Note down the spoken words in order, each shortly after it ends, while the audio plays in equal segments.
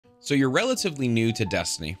So you're relatively new to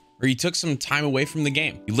Destiny, or you took some time away from the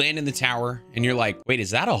game. You land in the tower and you're like, wait,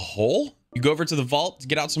 is that a hole? You go over to the vault to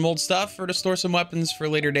get out some old stuff or to store some weapons for a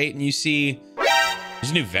later date, and you see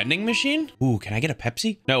there's a new vending machine. Ooh, can I get a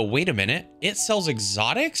Pepsi? No, wait a minute. It sells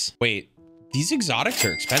exotics? Wait, these exotics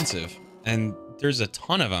are expensive and there's a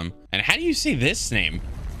ton of them. And how do you say this name?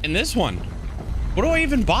 And this one, what do I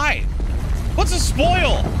even buy? What's a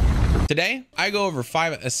spoil? Today, I go over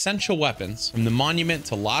 5 essential weapons from the Monument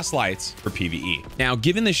to Lost Lights for PvE. Now,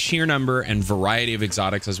 given the sheer number and variety of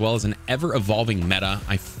exotics, as well as an ever-evolving meta,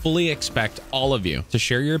 I fully expect all of you to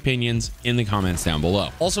share your opinions in the comments down below.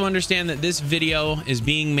 Also understand that this video is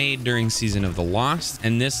being made during Season of the Lost,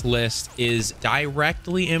 and this list is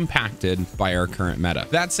directly impacted by our current meta.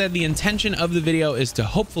 That said, the intention of the video is to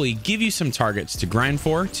hopefully give you some targets to grind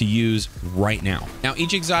for, to use right now. Now,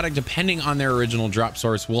 each exotic, depending on their original drop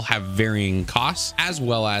source, will have varying costs as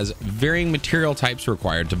well as varying material types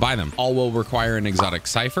required to buy them. All will require an exotic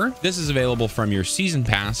cipher. This is available from your season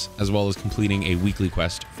pass as well as completing a weekly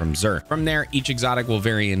quest from Xur. From there, each exotic will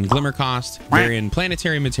vary in glimmer cost, vary in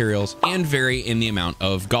planetary materials, and vary in the amount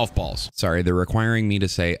of golf balls. Sorry, they're requiring me to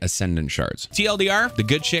say ascendant shards. TLDR, the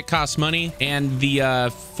good shit costs money and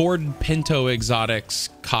the Ford Pinto exotics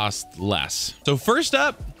cost less. So first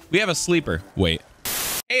up, we have a sleeper. Wait.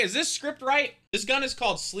 Hey, is this script right? This gun is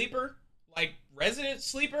called Sleeper, like Resident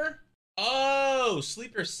Sleeper? Oh,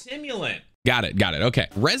 Sleeper Simulant. Got it. Okay.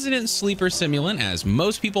 Resident Sleeper Simulant, as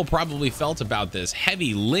most people probably felt about this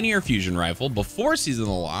heavy linear fusion rifle before Season of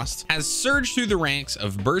the Lost, has surged through the ranks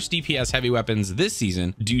of burst DPS heavy weapons this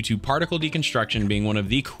season due to particle deconstruction being one of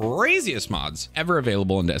the craziest mods ever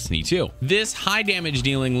available in Destiny 2. This high damage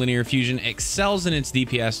dealing linear fusion excels in its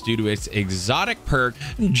DPS due to its exotic perk,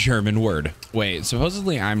 German word. Wait,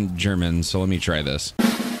 supposedly I'm German, so let me try this.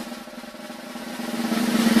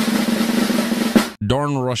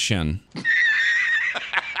 Dornroshen.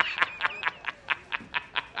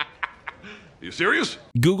 You serious?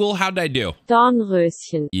 Google, how'd I do?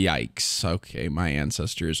 Dornröschen. Yikes. Okay, my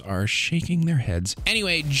ancestors are shaking their heads.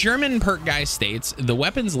 Anyway, German perk guy states the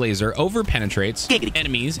weapon's laser over-penetrates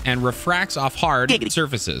enemies and refracts off hard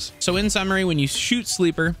surfaces. So in summary, when you shoot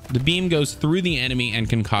Sleeper, the beam goes through the enemy and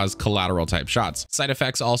can cause collateral type shots. Side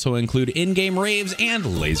effects also include in-game raves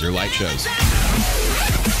and laser light shows.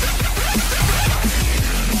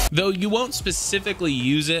 Though you won't specifically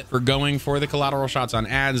use it for going for the collateral shots on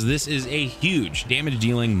ads, this is a huge damage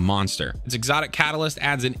dealing monster. Its exotic catalyst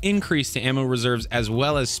adds an increase to ammo reserves as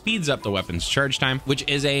well as speeds up the weapon's charge time, which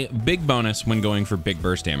is a big bonus when going for big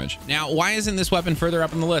burst damage. Now, why isn't this weapon further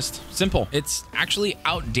up on the list? Simple. It's actually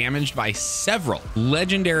out damaged by several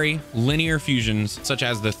legendary linear fusions such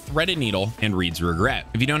as the Threaded Needle and Reed's Regret.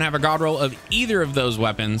 If you don't have a god roll of either of those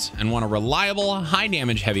weapons and want a reliable high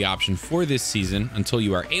damage heavy option for this season until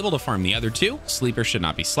you are able to farm the other two, Sleeper should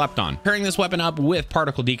not be slept on. Pairing this weapon up with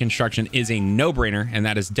particle deconstruction is a no-brainer, and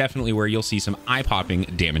that is definitely where you'll see some eye-popping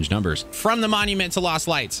damage numbers. From the Monument to Lost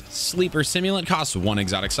Lights, Sleeper Simulant costs 1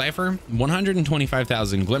 exotic cipher,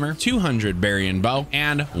 125,000 glimmer, 200 Barian bow,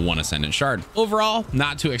 and 1 ascendant shard. Overall,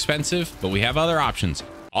 not too expensive, but we have other options.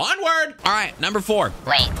 Onward! All right, number 4.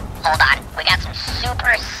 Wait, hold on. We got some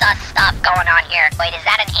super sus stuff going on here. Wait, is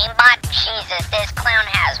that an aimbot? Jesus, this clown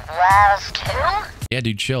has walls too? Yeah,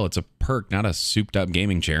 dude, chill. It's a perk, not a souped up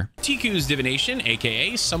gaming chair. Ticuu's Divination,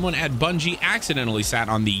 aka someone at Bungie accidentally sat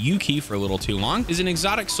on the U key for a little too long, is an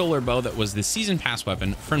exotic solar bow that was the season pass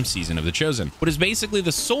weapon from Season of the Chosen. What is basically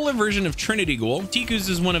the solar version of Trinity Ghoul, Ticuu's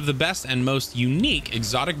is one of the best and most unique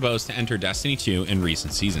exotic bows to enter Destiny 2 in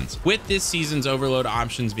recent seasons. With this season's overload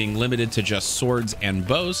options being limited to just swords and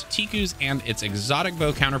bows, Ticuu's and its exotic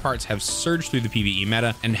bow counterparts have surged through the PvE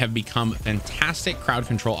meta and have become fantastic crowd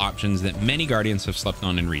control options that many Guardians have slept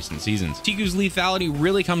on in recent seasons. Ticuu's lethality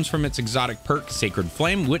really comes from its exotic perk, Sacred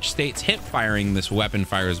Flame, which states hip firing this weapon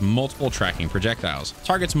fires multiple tracking projectiles.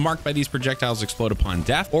 Targets marked by these projectiles explode upon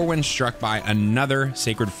death or when struck by another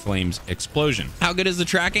Sacred Flame's explosion. How good is the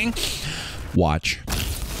tracking? Watch.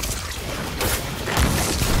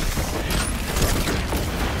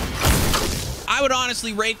 I would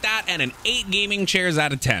honestly rate that at an 8 gaming chairs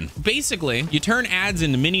out of 10. Basically, you turn ads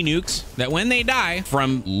into mini nukes that when they die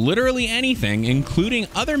from literally anything, including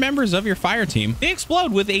other members of your fire team, they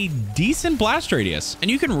explode with a decent blast radius. And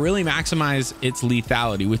you can really maximize its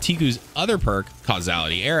lethality with Ticuu's other perk,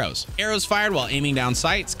 causality arrows. Arrows fired while aiming down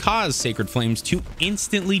sights cause sacred flames to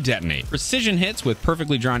instantly detonate. Precision hits with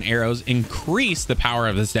perfectly drawn arrows increase the power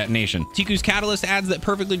of this detonation. Ticuu's catalyst adds that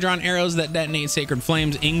perfectly drawn arrows that detonate sacred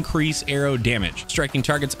flames increase arrow damage. Striking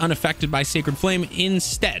targets unaffected by sacred flame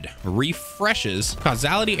instead refreshes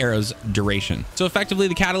causality arrows duration. So effectively,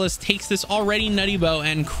 the catalyst takes this already nutty bow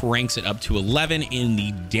and cranks it up to 11 in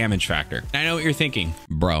the damage factor. Now, I know what you're thinking,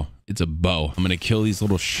 bro. It's a bow. I'm gonna kill these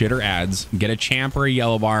little shitter ads, get a champ or a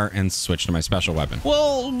yellow bar, and switch to my special weapon.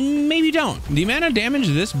 Well, maybe don't. The amount of damage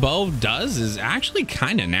this bow does is actually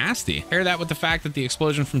kind of nasty. Pair that with the fact that the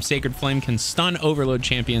explosion from Sacred Flame can stun Overload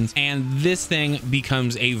champions, and this thing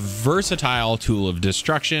becomes a versatile tool of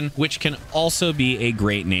destruction, which can also be a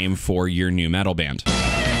great name for your new metal band.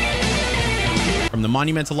 From the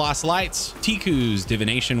Monument to Lost Lights, Ticuu's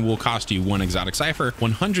Divination will cost you 1 exotic cipher,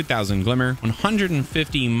 100,000 glimmer,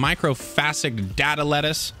 150 microphasic data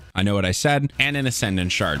lettuce, I know what I said, and an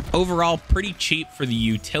Ascendant Shard. Overall, pretty cheap for the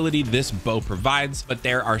utility this bow provides, but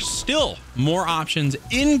there are still more options,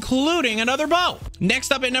 including another bow.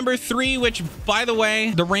 Next up at number 3, which, by the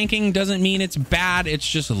way, the ranking doesn't mean it's bad. It's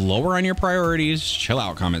just lower on your priorities. Chill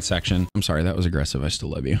out, comment section. I'm sorry, that was aggressive. I still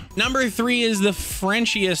love you. Number 3 is the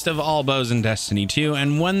Frenchiest of all bows in Destiny 2,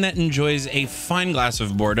 and one that enjoys a fine glass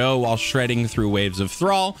of Bordeaux while shredding through waves of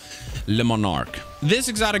thrall, Le Monarque. This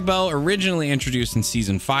exotic bow, originally introduced in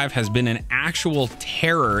Season 5, has been an actual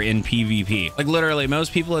terror in PvP. Like literally,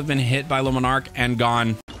 most people have been hit by Le Monarque and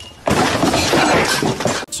gone,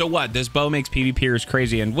 so what? This bow makes PvPers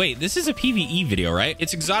crazy. And wait, this is a PvE video, right?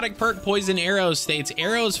 Its exotic perk, Poison Arrows, states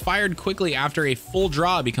arrows fired quickly after a full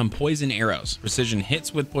draw become poison arrows. Precision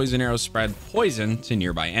hits with poison arrows spread poison to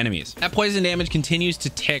nearby enemies. That poison damage continues to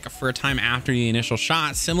tick for a time after the initial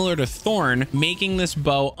shot, similar to Thorn, making this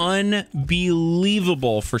bow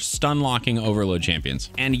unbelievable for stun locking Overload champions.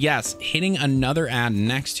 And yes, hitting another ad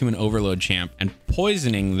next to an Overload champ and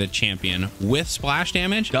poisoning the champion with splash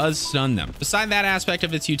damage does stun them. Beside that aspect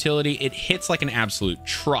of its utility, it hits like an absolute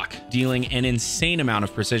truck, dealing an insane amount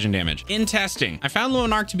of precision damage. In testing, I found Le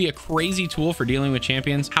Monarque to be a crazy tool for dealing with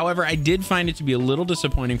champions. However, I did find it to be a little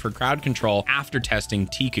disappointing for crowd control after testing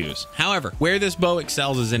Ticuu's. However, where this bow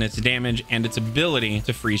excels is in its damage and its ability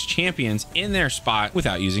to freeze champions in their spot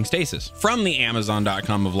without using stasis. From the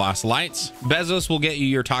Amazon.com of Lost Lights, Bezos will get you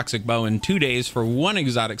your toxic bow in 2 days for 1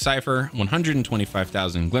 exotic cipher,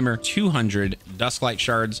 125,000 glimmer, 200 dusklight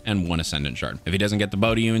shards, and 1 ascendant shard. If he doesn't get the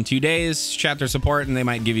bow to you in 2 days, chat their support and they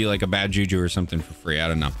might give you like a bad juju or something for free. I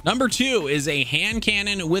don't know. Number 2 is a hand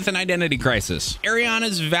cannon with an identity crisis.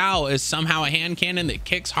 Eriana's vow is somehow a hand cannon that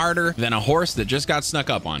kicks harder than a horse that just got snuck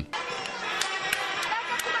up on.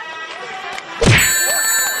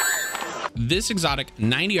 This exotic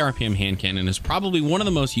 90 RPM hand cannon is probably one of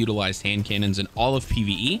the most utilized hand cannons in all of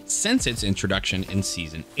PvE since its introduction in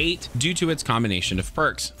Season 8 due to its combination of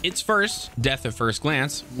perks. Its first, Death at First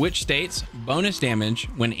Glance, which states bonus damage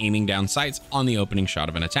when aiming down sights on the opening shot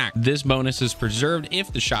of an attack. This bonus is preserved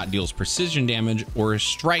if the shot deals precision damage or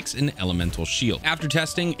strikes an elemental shield. After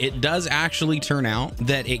testing, it does actually turn out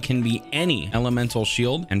that it can be any elemental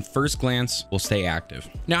shield and First Glance will stay active.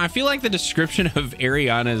 Now, I feel like the description of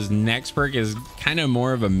Eriana's next perk is kind of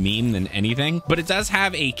more of a meme than anything, but it does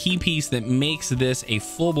have a key piece that makes this a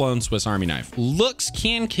full-blown Swiss Army knife. Looks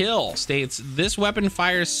can kill states this weapon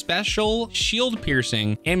fires special shield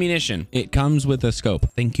piercing ammunition. It comes with a scope.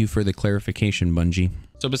 Thank you for the clarification, Bungie.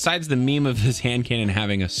 So besides the meme of this hand cannon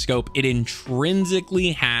having a scope, it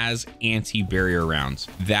intrinsically has anti-barrier rounds.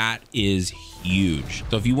 That is huge.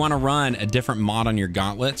 So if you want to run a different mod on your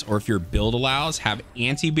gauntlets, or if your build allows, have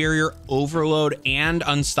anti-barrier, overload, and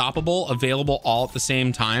unstoppable available all at the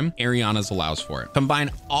same time, Eriana's allows for it.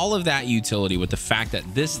 Combine all of that utility with the fact that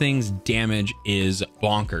this thing's damage is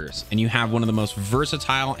bonkers, and you have one of the most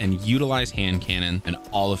versatile and utilized hand cannon in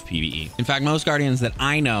all of PvE. In fact, most Guardians that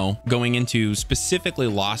I know going into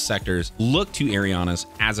specifically lost sectors look to Eriana's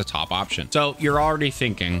as a top option. So you're already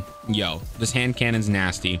thinking, yo, this hand cannon's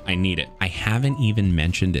nasty. I need it. I haven't even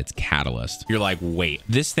mentioned its catalyst. You're like, wait,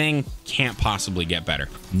 this thing can't possibly get better.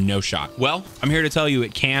 No shot. Well, I'm here to tell you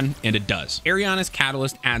it can, and it does. Eriana's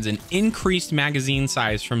catalyst adds an increased magazine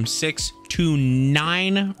size from 6 to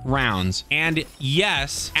 9 rounds, and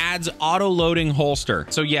yes, adds auto-loading holster.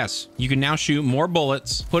 So yes, you can now shoot more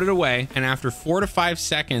bullets, put it away, and after 4 to 5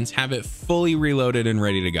 seconds, have it fully reloaded and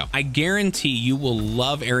ready to go. I guarantee you will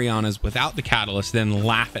love Eriana's without the catalyst, then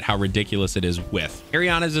laugh at how ridiculous it is with.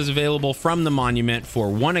 Eriana's is available from the Monument for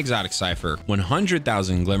 1 exotic cipher,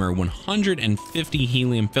 100,000 glimmer, 150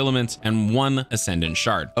 helium filaments, and 1 ascendant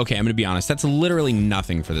shard. Okay, I'm gonna be honest, that's literally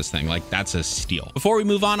nothing for this thing. Like, that's a steal. Before we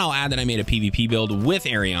move on, I'll add that I made a PvP build with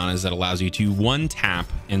Erianas that allows you to one tap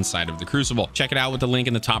inside of the Crucible. Check it out with the link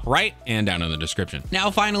in the top right and down in the description. Now,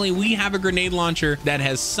 finally, we have a grenade launcher that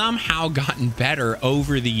has somehow gotten better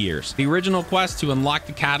over the years. The original quest to unlock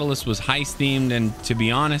the catalyst was heist themed, and to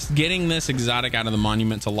be honest, getting this exotic out of the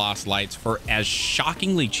Monument to Lost Lights for as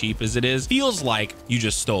shockingly cheap as it is feels like you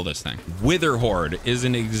just stole this thing. Witherhoard is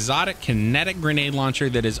an exotic kinetic grenade launcher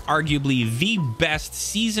that is arguably the best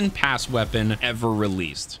season pass weapon ever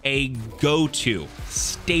released. A go-to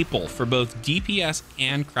staple for both DPS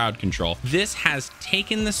and crowd control. This has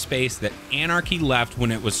taken the space that Anarchy left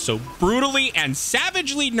when it was so brutally and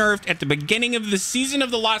savagely nerfed at the beginning of the Season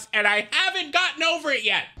of the Lost, and I haven't gotten over it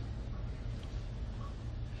yet.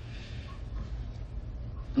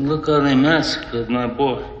 Look how they massacred my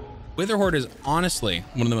boy. Witherhoard is honestly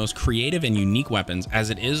one of the most creative and unique weapons, as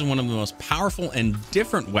it is one of the most powerful and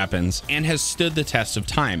different weapons, and has stood the test of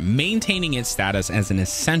time, maintaining its status as an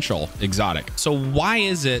essential exotic. So why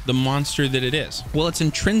is it the monster that it is? Well, its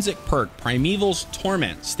intrinsic perk, Primeval's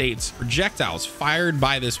Torment, states projectiles fired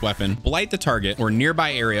by this weapon blight the target or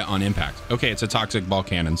nearby area on impact. Okay, it's a toxic ball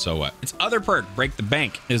cannon, so what? Its other perk, Break the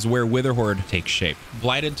Bank, is where Witherhoard takes shape.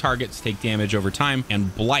 Blighted targets take damage over time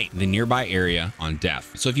and blight the nearby area on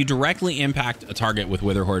death. So if you directly impact a target with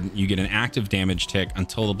Witherhoard, you get an active damage tick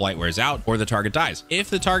until the blight wears out or the target dies. If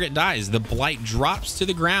the target dies, the blight drops to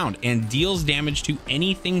the ground and deals damage to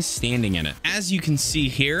anything standing in it. As you can see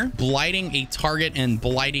here, blighting a target and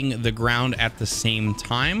blighting the ground at the same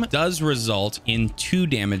time does result in 2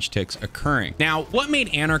 damage ticks occurring. Now, what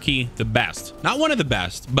made Anarchy the best? Not one of the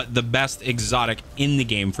best, but the best exotic in the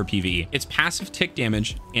game for PvE. Its passive tick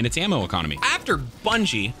damage and its ammo economy. After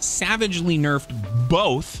Bungie savagely nerfed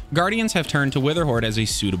both, Guardians have turned to Witherhoard as a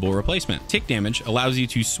suitable replacement. Tick damage allows you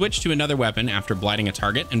to switch to another weapon after blighting a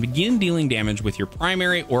target and begin dealing damage with your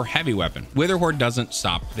primary or heavy weapon. Witherhoard doesn't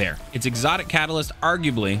stop there. Its exotic catalyst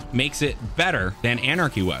arguably makes it better than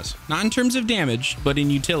Anarchy was. Not in terms of damage, but in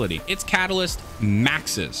utility. Its catalyst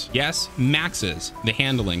maxes, yes, maxes the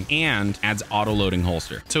handling and adds auto-loading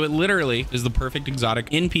holster. So it literally is the perfect exotic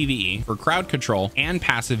in PvE for crowd control and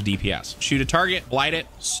passive DPS. Shoot a target, blight it,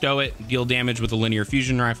 stow it, deal damage with a linear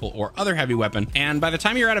fusion rifle or other heavy weapon, and by the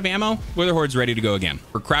time you're out of ammo, Witherhoard's ready to go again.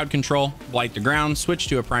 For crowd control, blight the ground, switch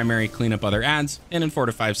to a primary, clean up other adds, and in 4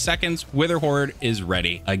 to 5 seconds, Witherhoard is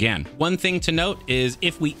ready again. One thing to note is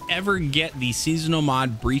if we ever get the seasonal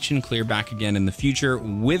mod Breach and Clear back again in the future,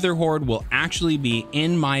 Witherhoard will actually be,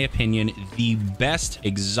 in my opinion, the best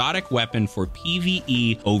exotic weapon for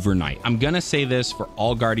PvE overnight. I'm gonna say this for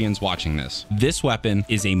all Guardians watching this. This weapon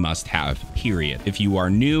is a must-have, period. If you are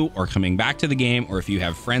new or coming back to the game, or if you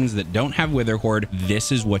have friends that don't have Witherhoard,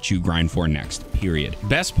 this is what you grind for next, period.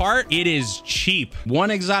 Best part, it is cheap. 1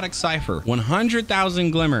 exotic cipher,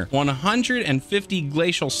 100,000 glimmer, 150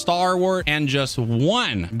 glacial stalwart, and just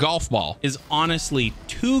 1 golf ball is honestly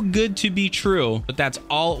too good to be true, but that's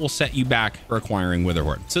all it will set you back for acquiring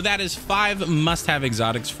Witherhoard. So that is 5 must-have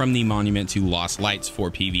exotics from the Monument to Lost Lights for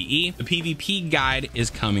PvE. The PvP guide is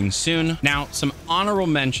coming soon. Now, some honorable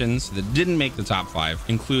mentions that didn't make the top 5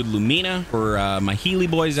 include Lumina for my Healy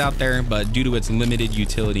boys out there, but due to its limited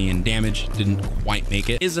utility and damage, didn't quite make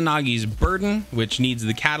it. Izanagi's Burden, which needs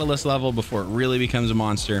the catalyst level before it really becomes a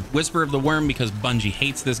monster. Whisper of the Worm, because Bungie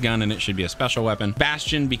hates this gun and it should be a special weapon.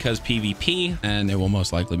 Bastion, because PvP, and it will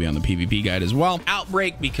most likely be on the PvP guide as well.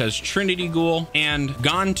 Outbreak, because Trinity Ghoul, and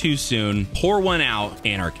gone too soon, pour one out,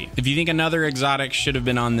 Anarchy. If you think another exotic should have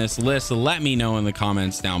been on this list, let me know in the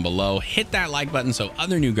comments down below. Hit that like button so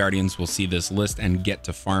other new Guardians will see this list and get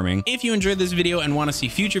to farming. If you enjoyed this video and want to see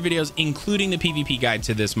future videos, including the PvP guide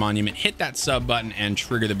to this monument, hit that sub button and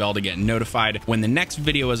trigger the bell to get notified when the next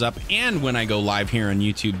video is up and when I go live here on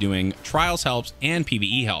YouTube doing trials helps and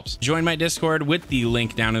PvE helps. Join my Discord with the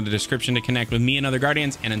link down in the description to connect with me and other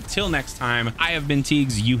Guardians. And until next time, I have been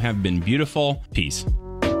Tiggs, you have been beautiful. Peace.